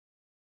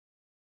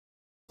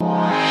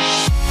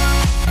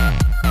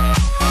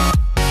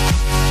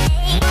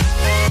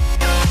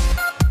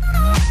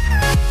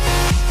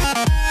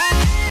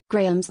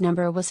Graham's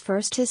number was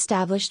first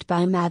established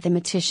by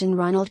mathematician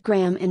Ronald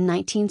Graham in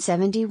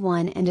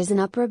 1971 and is an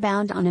upper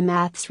bound on a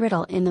maths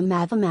riddle in the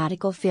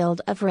mathematical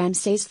field of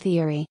Ramsey's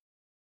theory.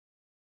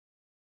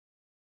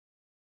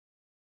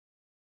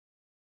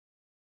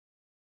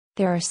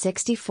 There are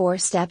 64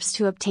 steps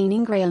to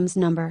obtaining Graham's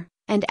number,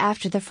 and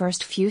after the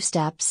first few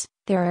steps,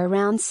 there are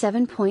around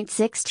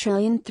 7.6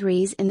 trillion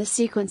threes in the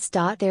sequence.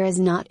 There is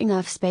not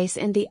enough space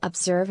in the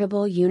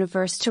observable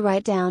universe to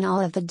write down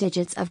all of the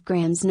digits of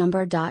Graham's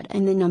number.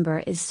 And the number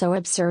is so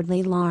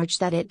absurdly large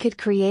that it could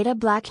create a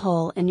black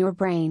hole in your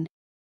brain.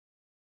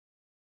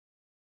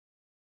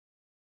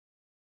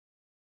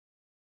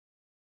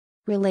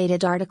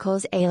 Related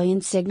articles: Alien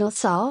signal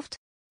solved?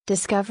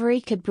 Discovery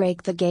could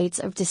break the gates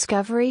of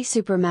discovery.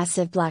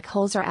 Supermassive black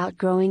holes are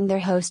outgrowing their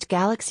host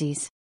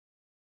galaxies.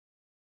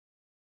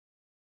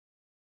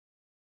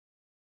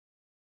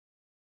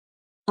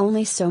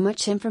 Only so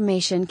much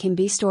information can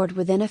be stored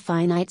within a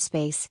finite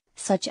space,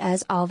 such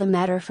as all the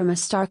matter from a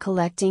star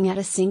collecting at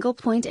a single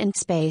point in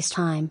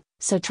space-time,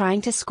 so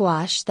trying to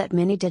squash that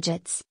many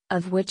digits,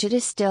 of which it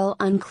is still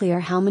unclear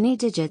how many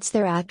digits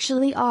there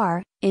actually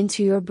are,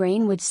 into your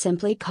brain would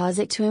simply cause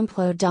it to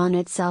implode on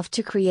itself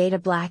to create a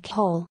black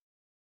hole.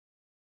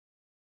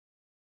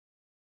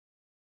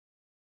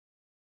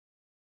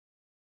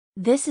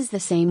 This is the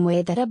same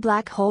way that a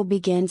black hole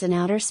begins in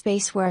outer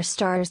space, where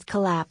stars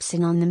collapse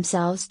in on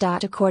themselves.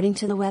 According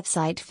to the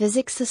website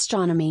Physics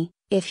Astronomy,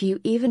 if you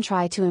even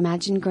try to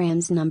imagine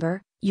Graham's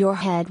number, your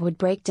head would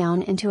break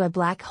down into a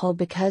black hole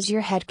because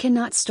your head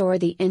cannot store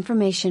the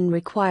information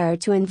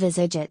required to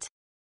envisage it.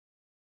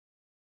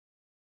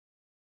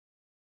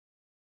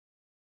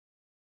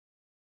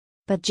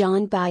 But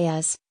John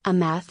Baez, a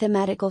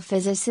mathematical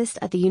physicist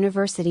at the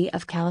University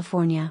of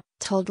California,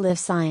 told Live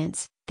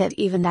Science that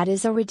even that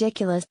is a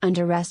ridiculous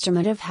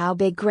underestimate of how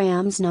big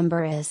Graham's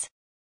number is.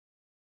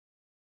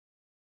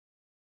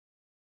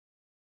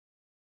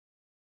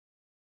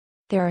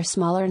 There are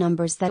smaller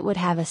numbers that would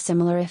have a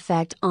similar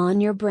effect on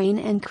your brain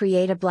and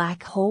create a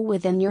black hole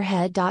within your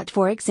head.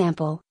 For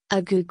example,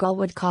 a googol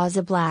would cause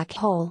a black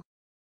hole.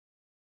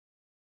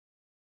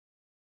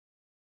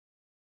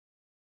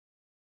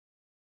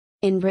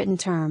 In written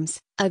terms,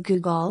 a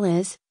googol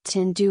is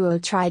 10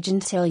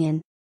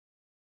 duotrigentillion.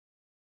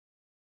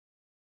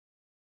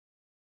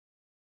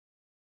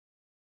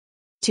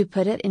 To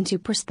put it into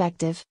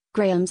perspective,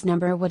 Graham's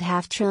number would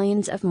have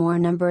trillions of more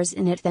numbers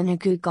in it than a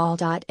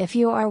googol. If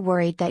you are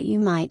worried that you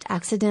might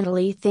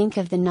accidentally think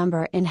of the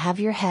number and have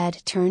your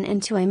head turn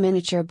into a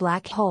miniature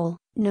black hole,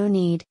 no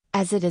need,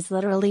 as it is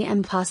literally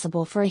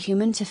impossible for a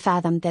human to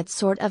fathom that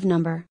sort of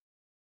number.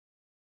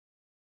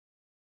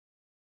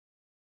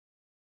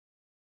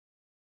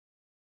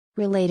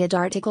 Related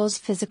articles: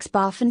 Physics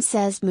often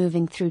says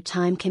moving through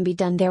time can be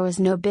done. There was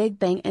no Big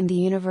Bang and the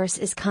universe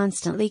is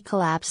constantly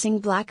collapsing.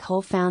 Black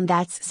hole found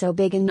that's so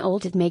big and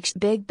old it makes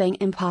Big Bang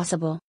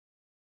impossible.